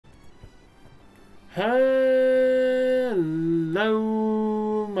Hello,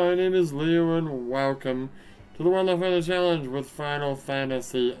 my name is Leo and welcome to the YOLOs Final Challenge with Final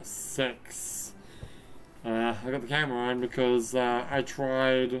Fantasy VI. I got the camera on because I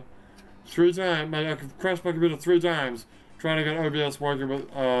tried 3 times, I crashed my computer 3 times trying to get OBS working with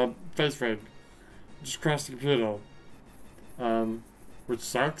face rig. Just crashed the computer, which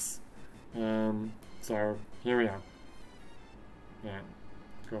sucks. So here we are. Yeah,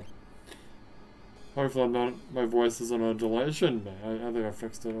 cool. Hopefully I'm not, my voice isn't on delay. It shouldn't be. I think I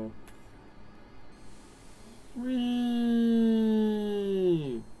fixed it all. Whee!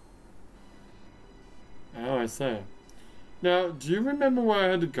 Oh, I see. Now, do you remember where I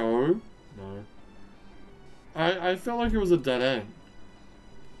had to go? No. I felt like it was a dead end.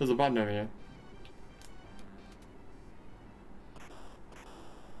 There's a button over here.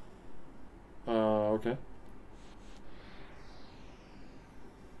 Okay.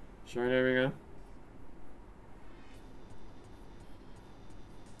 Sure, there we go.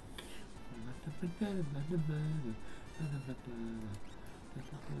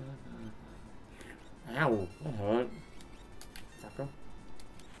 Ow, that hurt. Fucker.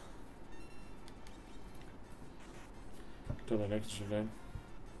 Do that extra then.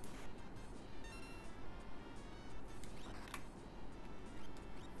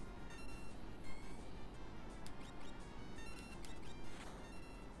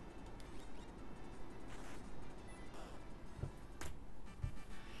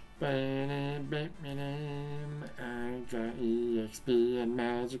 I got EXP and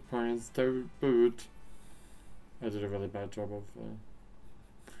magic points to boot. I did a really bad job of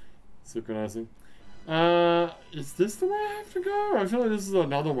synchronizing. Is this the way I have to go? I feel like this is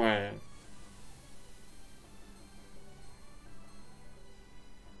another way.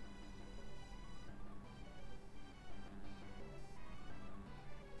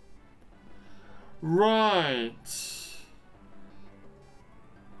 Right.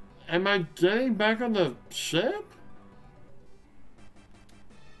 Am I getting back on the ship?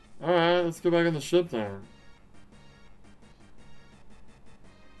 Alright, let's go back on the ship then.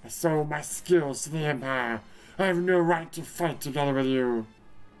 I sold my skills to the Empire. I have no right to fight together with you.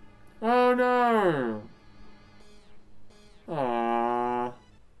 Oh no! Aww.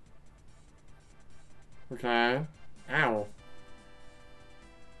 Okay. Ow.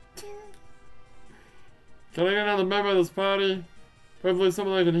 Can I get another member of this party? Hopefully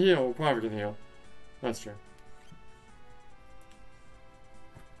someone that can heal. Probably can heal. That's true.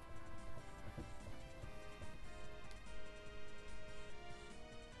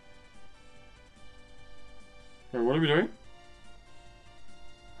 Wait, what are we doing?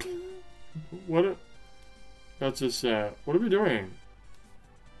 What? That's just, what are we doing?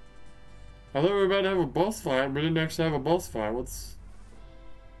 I thought we were about to have a boss fight, and we didn't actually have a boss fight. What's...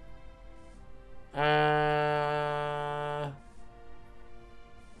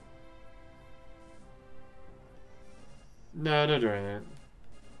 No, don't do anything.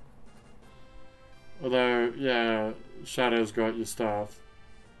 Although, yeah, Shadow's got your stuff.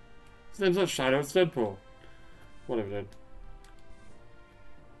 His name's not Shadow, it's Deadpool. Whatever, dude.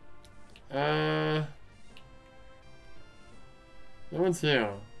 No one's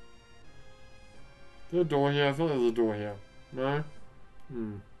here. Is there a door here? I feel like there's a door here. No?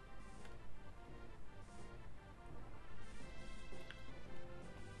 Hmm.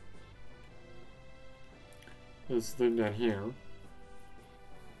 There's a thing down here.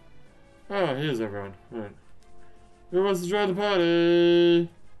 Oh, here's everyone. Right. Who wants to join the party?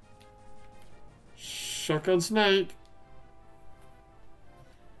 Shotgun Snake.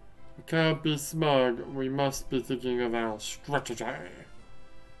 We can't be smug. We must be thinking of our strategy.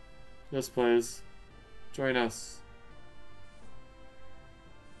 Yes, please. Join us.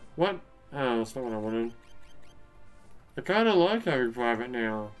 What? Oh, that's not what I wanted. I kind of like having private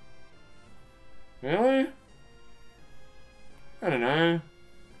now. Really? I don't know.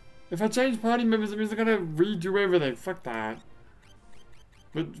 If I change party members, it means I gotta redo everything. Fuck that.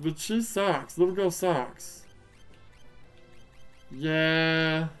 But she sucks. Little girl sucks.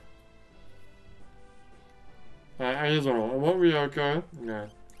 Yeah. Here's what I want. I want Ryoko. No.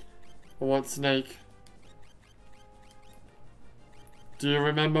 I want Snake. Do you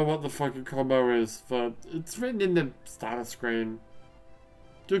remember what the fucking combo is for... It's written in the starter screen.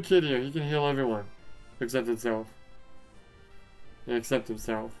 Do Kidio. He can heal everyone. Except himself. Except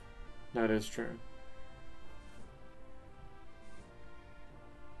himself. That is true.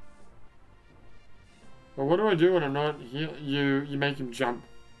 But what do I do when I'm not heal? You make him jump.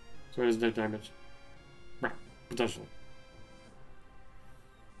 So he doesn't take damage. Right. Potentially.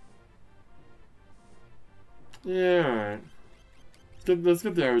 Yeah, alright. Let's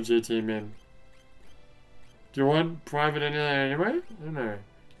get the OG team in. Do you want private in there anyway? I don't know.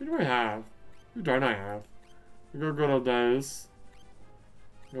 Who do I have? Who don't I have? We got Good Old Days.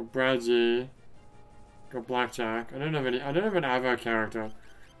 We got Bradgy. Got Blackjack. I don't have an Avo character.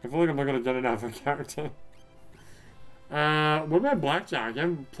 I feel like I'm not gonna get an Avo character. What about Blackjack? I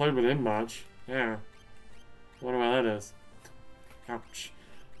haven't played with him much. Yeah. I wonder why that is. Ouch.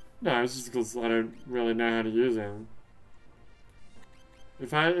 No, it's just because I don't really know how to use him.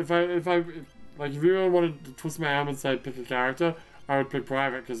 If you really wanted to twist my arm and say pick a character, I would pick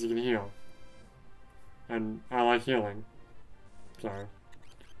Private because he can heal. And I like healing. So,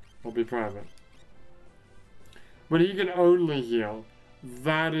 I'll be Private. But he can only heal.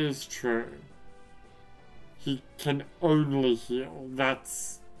 That is true. He can only heal.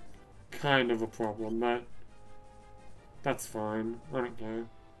 That's kind of a problem, but that's fine. I don't care.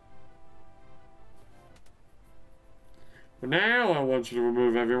 But now I want you to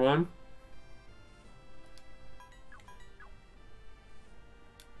remove everyone.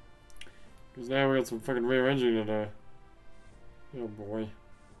 Because now we got some fucking rearranging to do. Oh boy.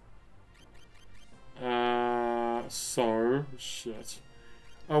 Shit.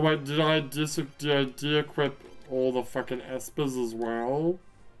 Oh wait, did I de-equip all the fucking espers as well?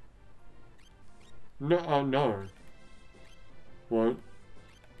 No, oh no. What?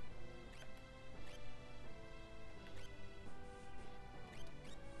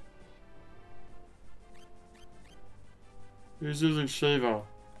 Who's using Shiva?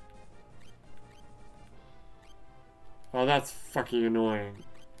 Oh, that's fucking annoying.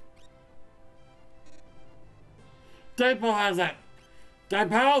 Deadpool has it!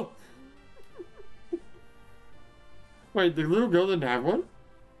 Deadpool! Wait, the little girl didn't have one?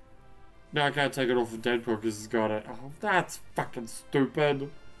 No, I can't take it off of Deadpool because he's got it. Oh, that's fucking stupid.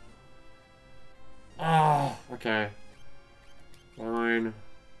 Ah, oh, okay. Fine.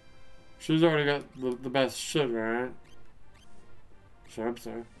 She's already got the best shit, right? I hope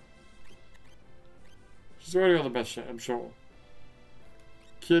so. She's already got the best shit, I'm sure.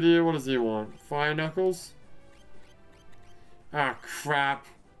 Kitty, what does he want? Fire Knuckles? Ah, crap.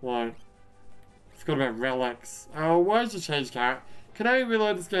 What? Forgot about relics. Oh, why did you change character? Can I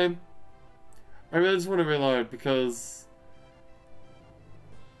reload this game? I really just want to reload because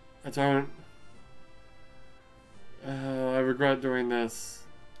I don't. I regret doing this.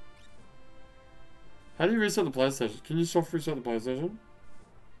 How do you reset the PlayStation? Can you soft reset the PlayStation?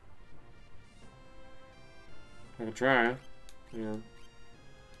 I can try. Yeah.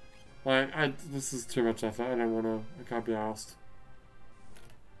 Like, this is too much effort. I don't want to. I can't be asked.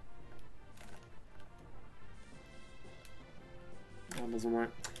 That doesn't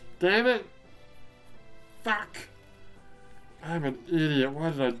work. Damn it! Fuck! I'm an idiot. Why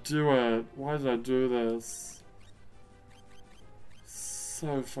did I do it? Why did I do this?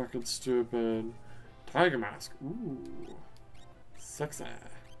 So fucking stupid. Tiger mask. Ooh. Sexy.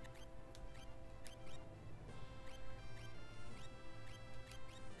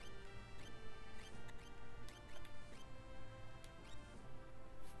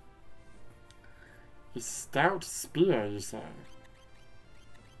 A stout spear, you say?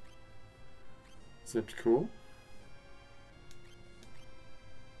 Zipped cool.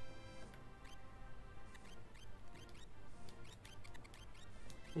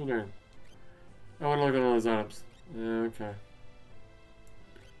 What are you doing? I want to look at all those items. Yeah, okay.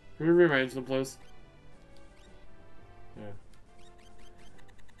 Can we rearrange them, please? Yeah.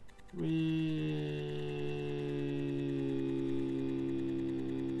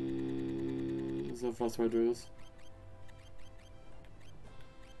 Is that the first way to do this?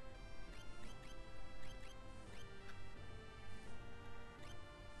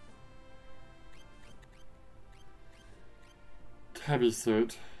 Tabby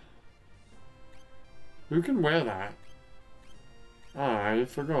suit. Who can wear that? I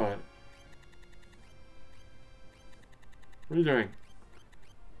forgot. What are you doing?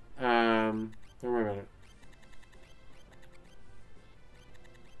 Don't worry about it.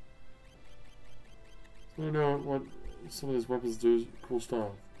 So I know what some of these weapons do cool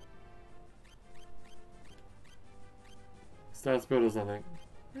stuff. Stats build or something.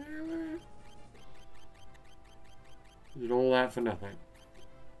 You did all that for nothing.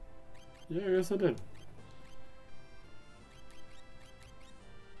 Yeah, I guess I did.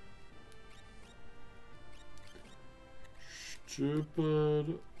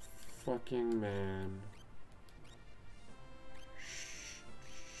 Stupid fucking man.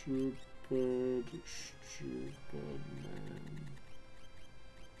 Stupid man.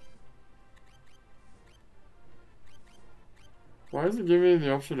 Why does it give me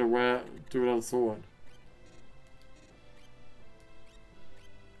the option to do it on sword?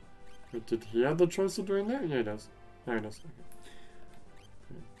 But did he have the choice of doing that? Yeah, he does. There he does. Okay.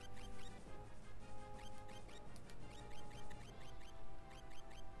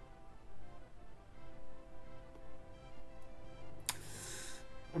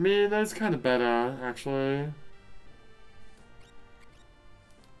 I mean, that's kind of better, actually.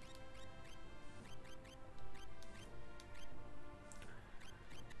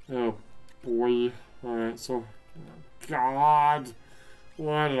 Oh, boy. Alright, so... God!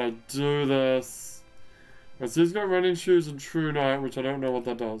 Why did I do this? Alright, so he's got running shoes and True Knight, which I don't know what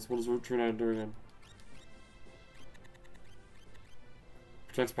that does. What does True Knight do again?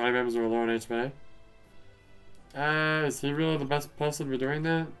 Protects party members who are low on HP. Is he really the best person to be doing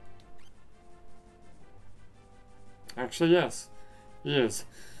that? Actually, yes. He is.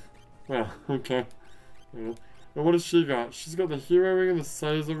 Well, okay. Yeah. And what has she got? She's got the hero ring and the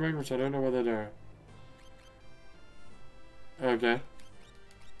Caesar ring, which I don't know what they do. Okay.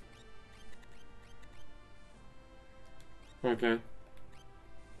 Okay.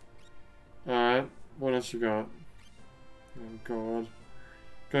 Alright. What else you got? Oh god.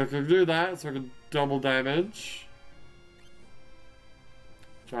 Okay, I can do that so I can double damage.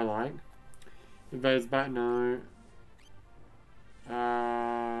 Which I like. Invades back, no.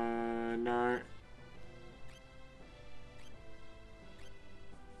 No.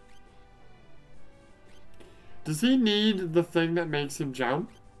 Does he need the thing that makes him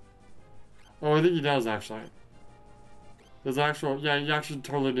jump? Oh, I think he does, actually. There's actual... Yeah, you actually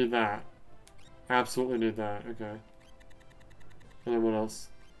totally need that. Absolutely need that, okay. And then what else?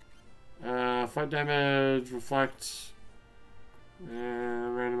 Fight damage, reflect...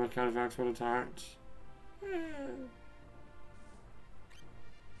 random counteracts when attacked.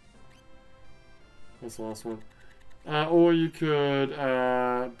 That's the last one. Or you could,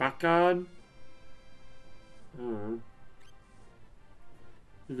 back guard. I don't know.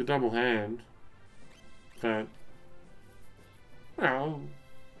 You could double hand. But, well,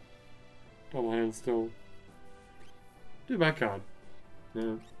 double hand still. Do back guard.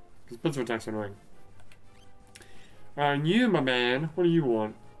 Yeah. Because pencil attacks are annoying. And you, my man, what do you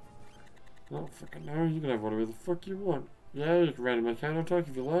want? I don't fucking know. You can have whatever the fuck you want. Yeah, you can randomly counterattack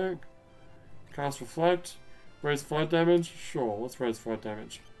if you like. Cast reflect. Raise flight damage. Sure, let's raise flight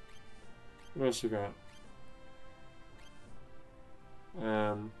damage. What else you got?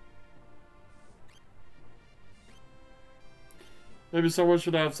 Maybe someone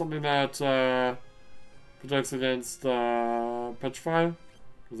should have something that protects against petrify,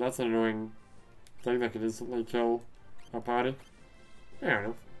 because that's an annoying thing that can instantly kill a party. I don't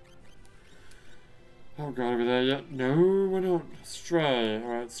know. Oh god, over there yet? No, we're not. Stray.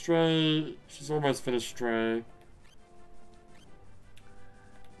 Alright, Stray. She's almost finished Stray.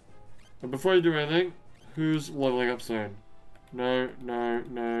 But before you do anything, who's leveling up soon? No, no,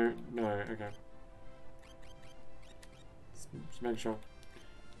 no, no. Okay. Just make sure.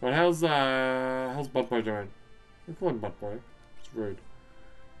 But how's Butt Boy doing? I call him Butt Boy. It's rude.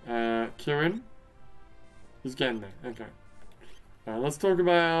 Kieran? He's getting there. Okay. Let's talk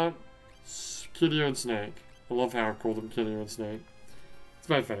about Kitty and Snake. I love how I call them Kitty and Snake. It's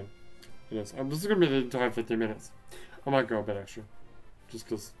very fitting. It is. This is going to be the entire 50 minutes. I might go a bit extra. Just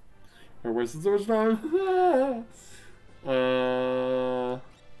because I wasted so much time. Okay,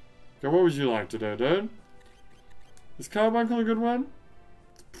 what would you like to do, dude? Is Carbuncle a good one?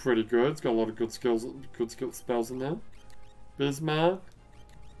 It's pretty good. It's got a lot of good skills, spells in there. Bismarck?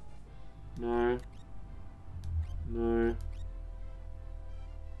 No. No.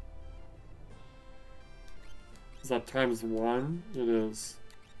 Is that times 1? It is.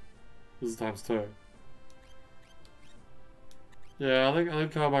 This is times 2. Yeah, I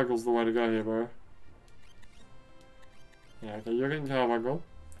think Carbuncle's the way to go here, bro. Yeah, okay, you're getting Carbuncle.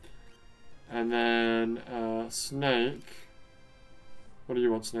 And then, Snake. What do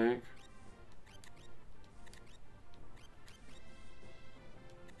you want, Snake?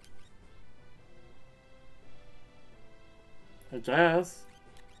 I guess.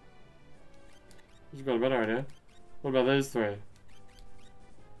 You've got a better idea. What about these three?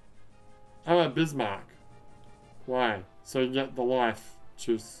 How about Bismarck? Why? So you get the life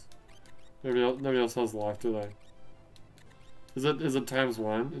juice. Nobody else has the life, do they? Is it times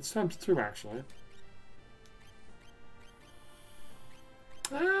 1? It's times 2 actually.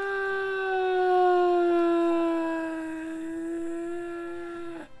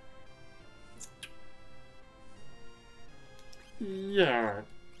 Yeah.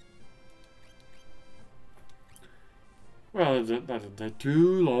 Well, that didn't take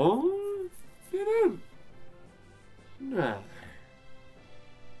too long. Did it? Nah.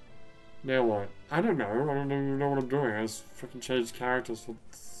 Now what? I don't know. I don't even know what I'm doing. I just freaking changed characters for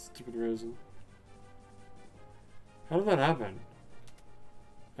stupid reason. How did that happen?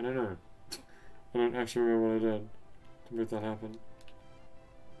 I don't know. I don't actually remember what I did to make that happen.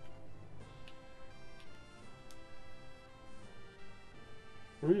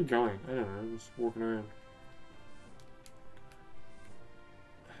 Where are you going? I don't know, I'm just walking around.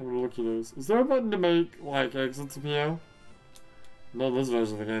 Having a look at those. Is there a button to make, like, exits appear? Not this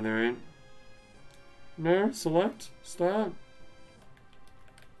version of the game, there ain't. No? Select? Start?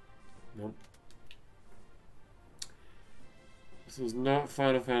 Nope. This is not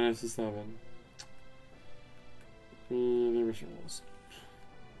Final Fantasy VII. Really wish it was.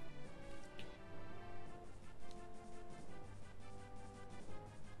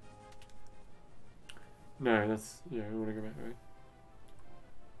 No, that's... yeah, I want to go back, right?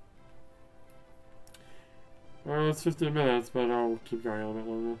 Well, it's 15 minutes, but I'll keep going a little bit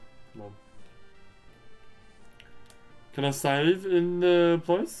longer. Come on. Can I save in the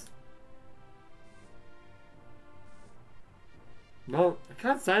place? No, I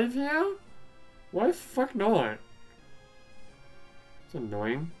can't save here? Why the fuck not? It's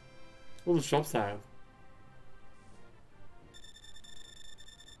annoying. What do the shops have?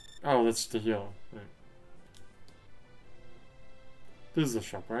 Oh, that's to heal. Right. This is a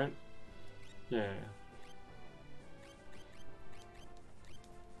shop, right? Yeah.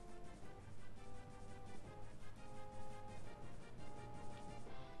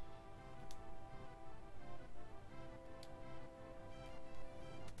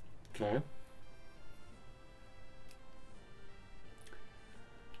 Okay.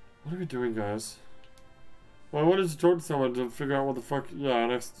 What are we doing, guys? Well, I wanted to talk to someone to figure out what the fuck, our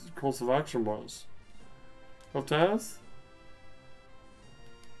next course of action was. Up Taz?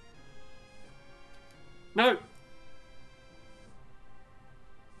 No!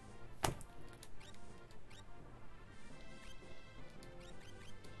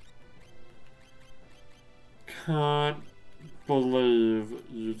 Can't believe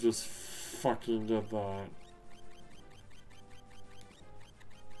you just fucking did that.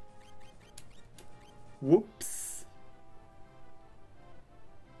 Whoops.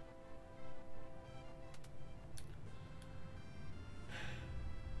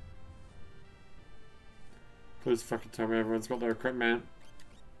 Please fucking tell me everyone's got their equipment.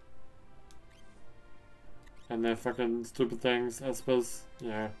 And their fucking stupid things, I suppose.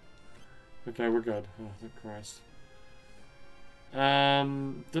 Yeah. Okay, we're good. Oh, thank Christ.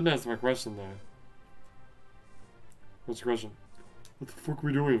 Didn't answer my question though. What's the question? What the fuck are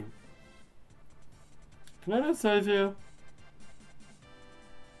we doing? Can I not save here?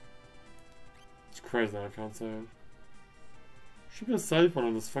 It's crazy that I can't save. Should be a save one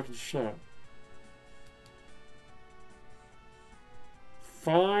on this fucking shit.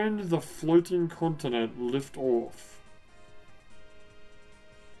 Find the floating continent, lift off.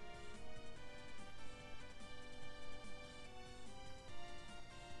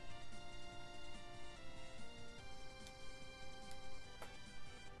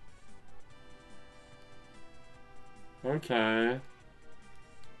 Okay.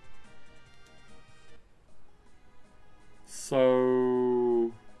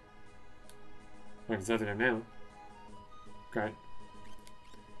 So... I can save it now. Great.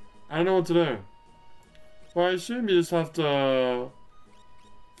 I don't know what to do. Well, I assume you just have to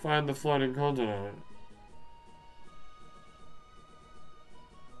find the floating continent.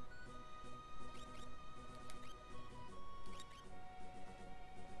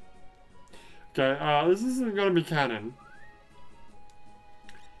 Okay, this isn't gonna be canon.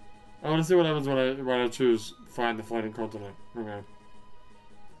 I want to see what happens when I choose find the floating continent. Okay.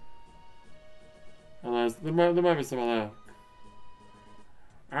 Unless there might be some other.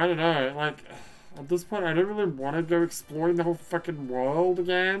 I don't know. Like at this point, I don't really want to go exploring the whole fucking world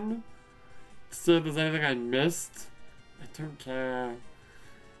again. To see if there's anything I missed. I don't care.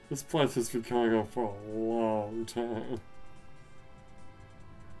 This place has been going on for a long time.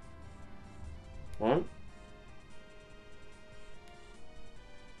 What?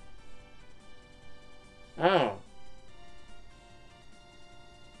 Oh.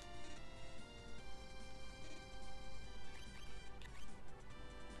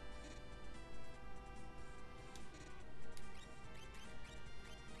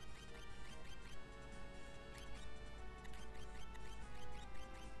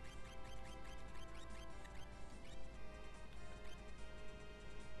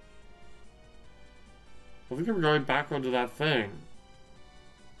 I think I'm going back onto that thing.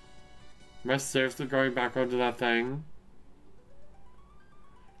 Am I seriously going back onto that thing?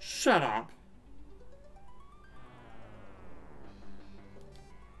 Shut up!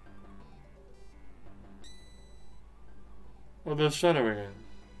 Oh, they're shadowing it.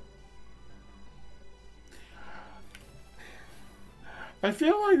 I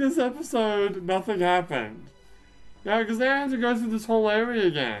feel like this episode, nothing happened. Yeah, because now I have to go through this whole area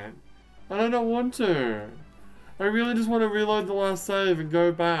again. And I don't want to. I really just want to reload the last save and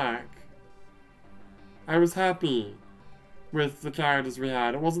go back. I was happy with the characters we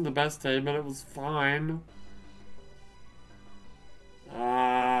had. It wasn't the best team, but it was fine.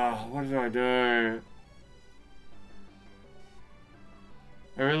 What did I do?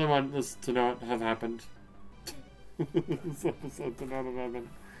 I really want this to not have happened. This episode to not have happened.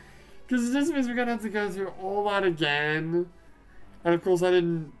 Because it just means we're gonna have to go through all that again. And of course I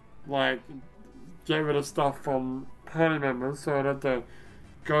didn't, like, get rid of stuff from party members, so I'd have to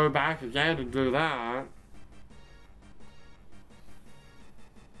go back again and do that.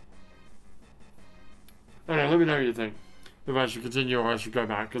 I don't know, let me know what you think. If I should continue or I should go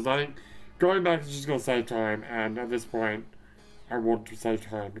back. Because I think going back is just going to save time. And at this point, I want to save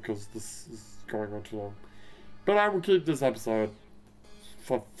time because this is going on too long. But I will keep this episode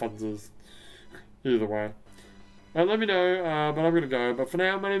for funsies. Either way. And let me know, but I'm going to go. But for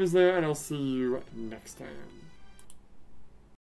now, my name is Leo, and I'll see you next time.